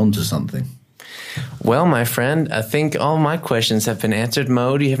we're onto something. Well, my friend, I think all my questions have been answered.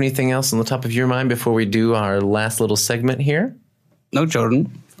 Mo, do you have anything else on the top of your mind before we do our last little segment here? No,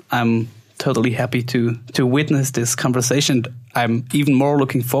 Jordan. I'm totally happy to witness this conversation. I'm even more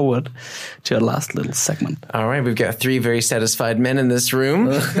looking forward to our last little segment. All right, we've got 3 very satisfied men in this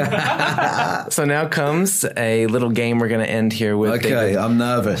room. So now comes a little game we're going to end here with. Okay, David. I'm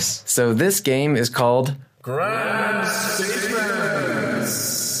nervous. So this game is called Grand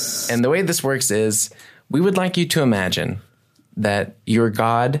Statements. And the way this works is we would like you to imagine that you're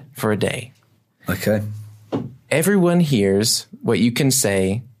God for a day. Okay. Everyone hears what you can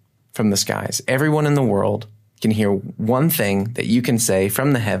say from the skies. Everyone in the world can hear one thing that you can say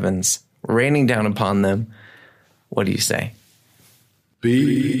from the heavens, raining down upon them. What do you say?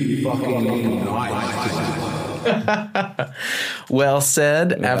 Be fucking nice. Well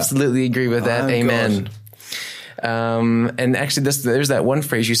said. Yeah. Absolutely agree with that. Amen. God. And actually, there's that one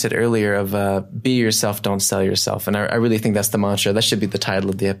phrase you said earlier of be yourself, don't sell yourself. And I really think that's the mantra. That should be the title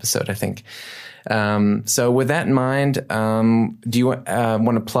of the episode, I think. So with that in mind, do you want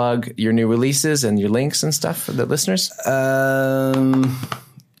to plug your new releases and your links and stuff for the listeners?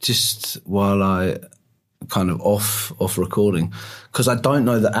 Just while I kind of off recording, because I don't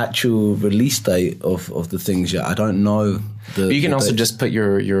know the actual release date of the things yet. I don't know. You can also just put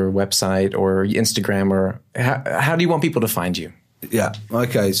your website or Instagram, or how do you want people to find you? Yeah.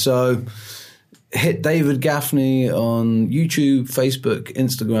 Okay. So hit David Gaffney on YouTube, Facebook,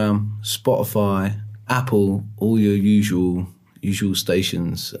 Instagram, Spotify, Apple, all your usual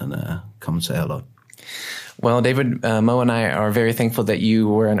stations, and come and say hello. Well, David, Mo and I are very thankful that you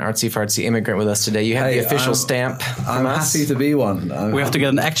were an artsy-fartsy immigrant with us today. You have the official stamp from I'm us. Happy to be one. We have to get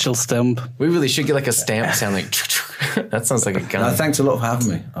an actual stamp. We really should get like a stamp sound like... That sounds like a gun. Thanks a lot for having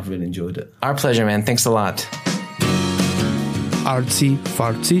me. I've really enjoyed it. Our pleasure, man. Thanks a lot.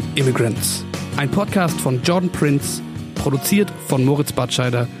 Artsy-fartsy Immigrants. Ein Podcast von Jordan Prince, produziert von Moritz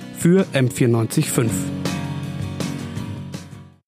Batscheider für M94.5.